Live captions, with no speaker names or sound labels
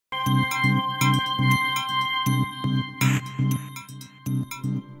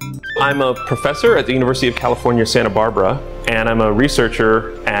I'm a professor at the University of California, Santa Barbara, and I'm a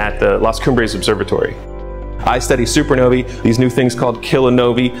researcher at the Las Cumbres Observatory. I study supernovae, these new things called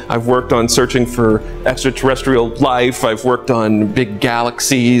kilonovae. I've worked on searching for extraterrestrial life. I've worked on big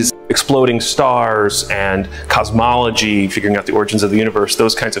galaxies, exploding stars, and cosmology, figuring out the origins of the universe,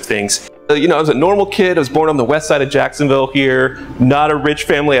 those kinds of things. You know, I was a normal kid. I was born on the west side of Jacksonville here, not a rich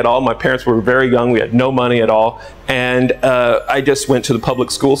family at all. My parents were very young. We had no money at all. And I just went to the public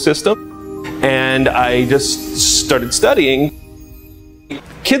school system, and I just started studying.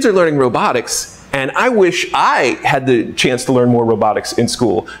 Kids are learning robotics. And I wish I had the chance to learn more robotics in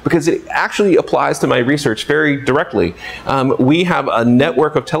school, because it actually applies to my research very directly. We have a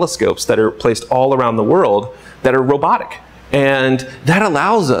network of telescopes that are placed all around the world that are robotic. And that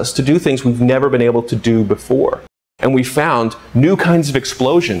allows us to do things we've never been able to do before. And we found new kinds of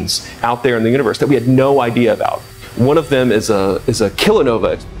explosions out there in the universe that we had no idea about. One of them is a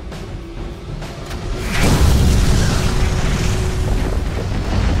kilonova.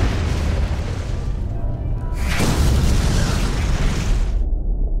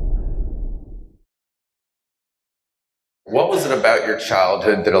 What was it about your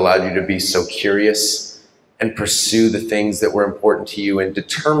childhood that allowed you to be so curious and pursue the things that were important to you and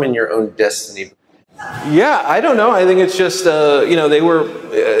determine your own destiny? Yeah, I don't know. I think it's just, you know, they were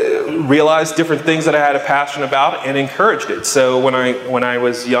realized different things that I had a passion about and encouraged it. So when I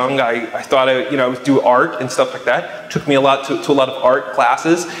was young, I thought I would do art and stuff like that. It took me a lot to a lot of art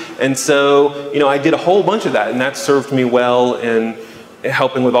classes, and so I did a whole bunch of that, and that served me well in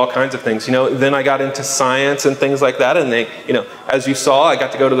helping with all kinds of things. Then I got into science and things like that, and as you saw, I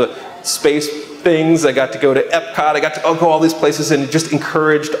got to go to the space things, I got to go to Epcot, I got to go all these places, and it just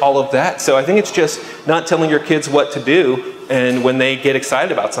encouraged all of that. So I think it's just not telling your kids what to do, and when they get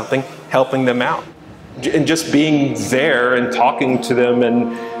excited about something, helping them out. And just being there and talking to them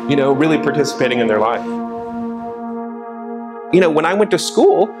and, really participating in their life. When I went to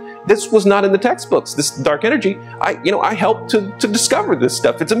school, this was not in the textbooks, this dark energy. I helped to discover this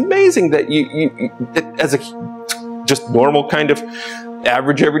stuff. It's amazing that that as a just normal kind of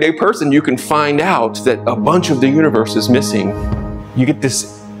average everyday person, you can find out that a bunch of the universe is missing. You get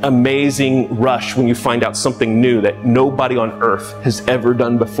this amazing rush when you find out something new that nobody on Earth has ever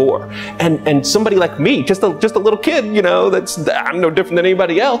done before. And somebody like me, just a little kid, I'm no different than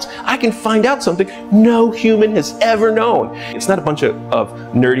anybody else, I can find out something no human has ever known. It's not a bunch of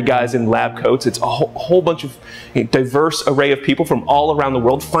nerdy guys in lab coats, it's a whole bunch of diverse array of people from all around the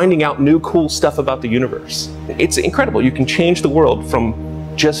world finding out new cool stuff about the universe. It's incredible. You can change the world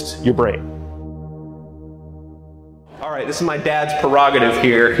from just your brain. All right, this is my dad's prerogative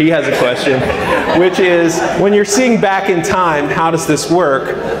here. He has a question, which is, when you're seeing back in time, how does this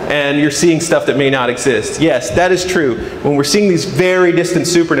work? And you're seeing stuff that may not exist. Yes, that is true. When we're seeing these very distant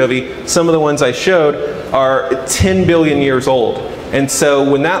supernovae, some of the ones I showed are 10 billion years old. And so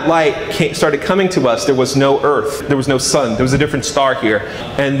when that light started coming to us, there was no Earth, there was no sun, there was a different star here.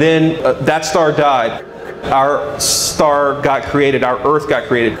 And then that star died. Our star got created, our Earth got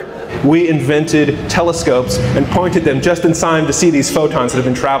created. We invented telescopes and pointed them just in time to see these photons that have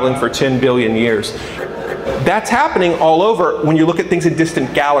been traveling for 10 billion years. That's happening all over when you look at things in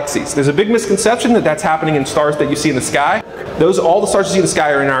distant galaxies. There's a big misconception that that's happening in stars that you see in the sky. All the stars you see in the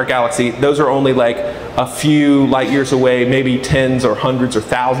sky are in our galaxy. Those are only like a few light years away, maybe tens or hundreds or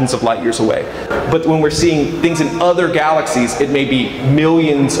thousands of light years away. But when we're seeing things in other galaxies, it may be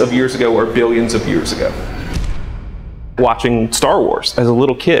millions of years ago or billions of years ago. Watching Star Wars as a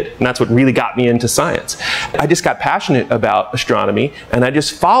little kid, and that's what really got me into science. I just got passionate about astronomy, and I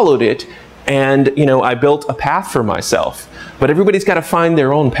just followed it, and I built a path for myself. But everybody's got to find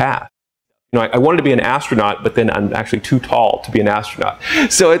their own path. I wanted to be an astronaut, but then I'm actually too tall to be an astronaut.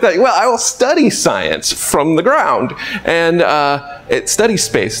 So I thought, well, I will study science from the ground, and study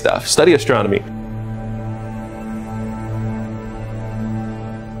space stuff, study astronomy.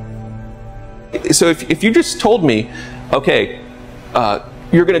 So if you just told me, okay,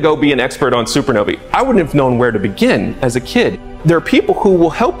 you're going to go be an expert on supernovae, I wouldn't have known where to begin as a kid. There are people who will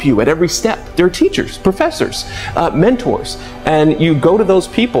help you at every step. There are teachers, professors, mentors, and you go to those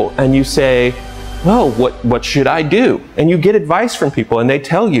people and you say, well, what should I do? And you get advice from people, and they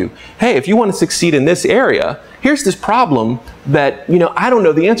tell you, hey, if you want to succeed in this area, here's this problem that I don't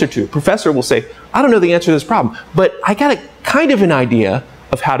know the answer to. Professor will say, I don't know the answer to this problem, but I got a kind of an idea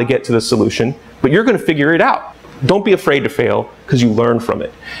of how to get to the solution, but you're going to figure it out. Don't be afraid to fail, because you learn from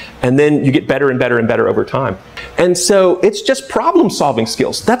it. And then you get better and better and better over time. And so it's just problem-solving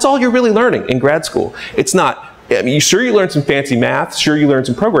skills. That's all you're really learning in grad school. It's not I mean, sure, you learn some fancy math, sure, you learn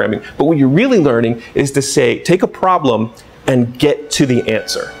some programming, but what you're really learning is to say, take a problem and get to the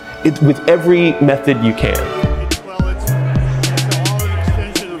answer with every method you can. Well, it's all an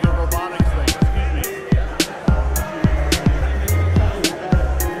extension of the robotics thing.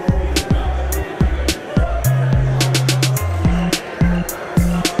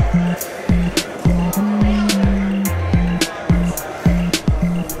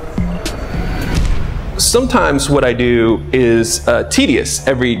 Sometimes what I do is tedious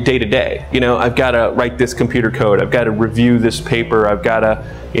every day to day. You know, I've got to write this computer code, I've got to review this paper, I've got to,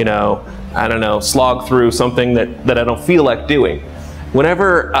 you know, I don't know, slog through something that I don't feel like doing.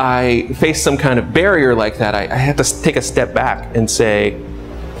 Whenever I face some kind of barrier like that, I have to take a step back and say,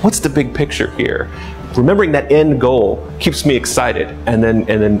 what's the big picture here? Remembering that end goal keeps me excited and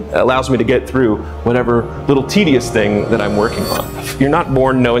then allows me to get through whatever little tedious thing that I'm working on. You're not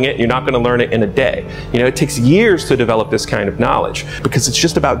born knowing it, you're not going to learn it in a day. You know, it takes years to develop this kind of knowledge because it's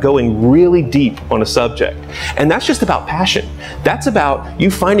just about going really deep on a subject. And that's just about passion. That's about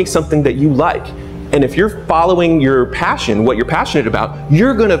you finding something that you like. And if you're following your passion, what you're passionate about,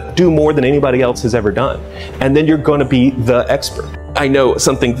 you're going to do more than anybody else has ever done. And then you're going to be the expert. I know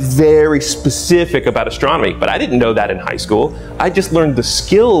something very specific about astronomy, but I didn't know that in high school. I just learned the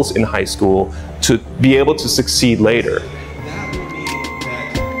skills in high school to be able to succeed later.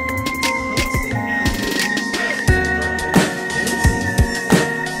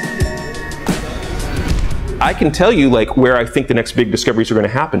 I can tell you like where I think the next big discoveries are going to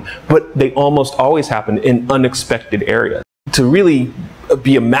happen, but they almost always happen in unexpected areas. To really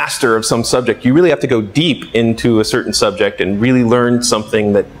be a master of some subject, you really have to go deep into a certain subject and really learn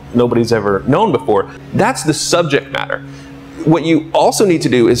something that nobody's ever known before. That's the subject matter. What you also need to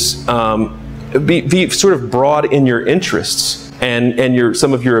do is be sort of broad in your interests and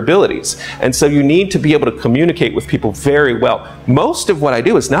some of your abilities. And so you need to be able to communicate with people very well. Most of what I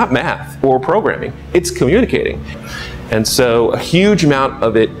do is not math or programming, it's communicating. And so a huge amount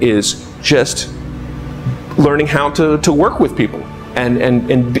of it is just learning how to work with people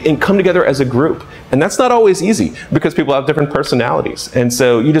and come together as a group. And that's not always easy because people have different personalities. And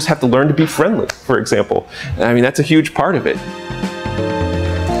so you just have to learn to be friendly, for example. I mean, that's a huge part of it.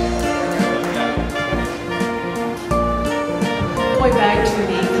 Going back to the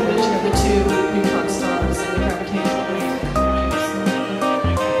collision of the two neutron stars and the gravitational wave.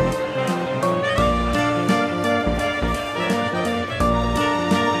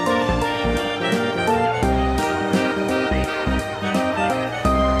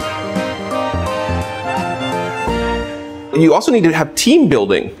 You also need to have team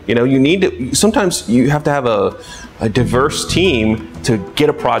building. You know, you need to, sometimes you have to have a diverse team to get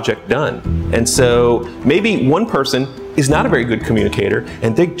a project done. And so maybe one person is not a very good communicator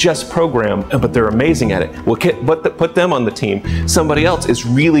and they just program, but they're amazing at it. We'll put them on the team. Somebody else is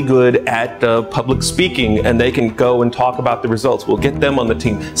really good at public speaking and they can go and talk about the results. We'll get them on the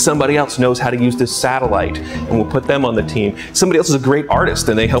team. Somebody else knows how to use this satellite and we'll put them on the team. Somebody else is a great artist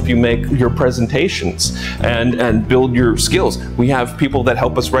and they help you make your presentations and build your skills. We have people that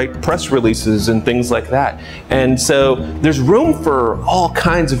help us write press releases and things like that. And so there's room for all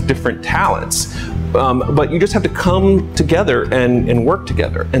kinds of different talents. But you just have to come together and work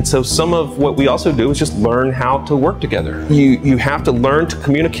together. And so some of what we also do is just learn how to work together. You have to learn to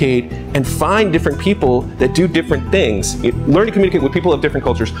communicate and find different people that do different things. Learn to communicate with people of different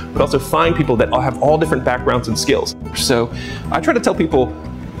cultures, but also find people that have all different backgrounds and skills. So I try to tell people,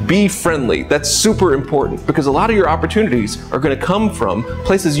 be friendly. That's super important because a lot of your opportunities are going to come from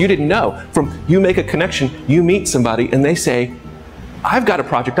places you didn't know. From you make a connection, you meet somebody and they say, I've got a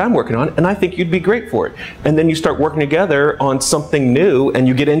project I'm working on and I think you'd be great for it. And then you start working together on something new and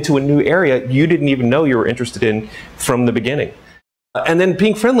you get into a new area you didn't even know you were interested in from the beginning. And then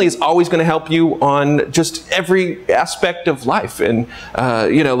being friendly is always going to help you on just every aspect of life. And,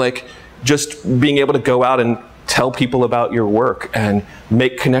 you know, like just being able to go out and tell people about your work and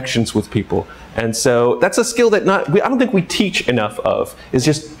make connections with people. And so that's a skill that I don't think we teach enough of, is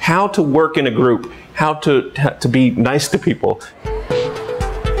just how to work in a group, how to be nice to people.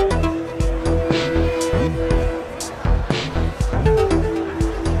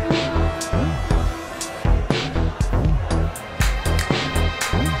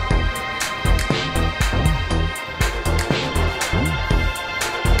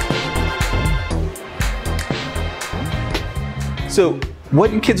 So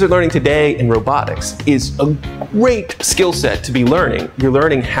What you kids are learning today in robotics is a great skill set to be learning. You're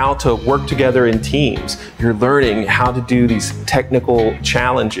learning how to work together in teams. You're learning how to do these technical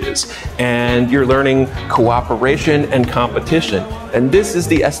challenges. And you're learning cooperation and competition. And this is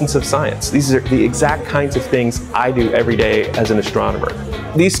the essence of science. These are the exact kinds of things I do every day as an astronomer.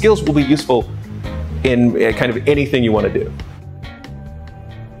 These skills will be useful in kind of anything you want to do.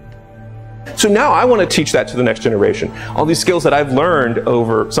 So now I want to teach that to the next generation. All these skills that I've learned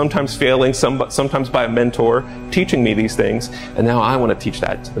over sometimes failing, sometimes by a mentor teaching me these things, and now I want to teach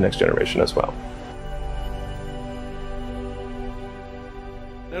that to the next generation as well.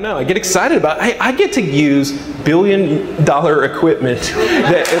 I don't know, I get excited about it. I get to use billion-dollar equipment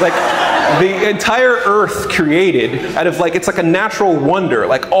that like the entire Earth created out of it's like a natural wonder.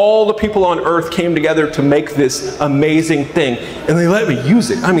 Like all the people on Earth came together to make this amazing thing, and they let me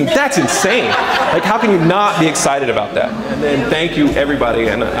use it. I mean, that's insane. Like how can you not be excited about that? And then thank you everybody,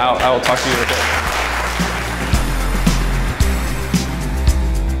 and I'll talk to you in a bit.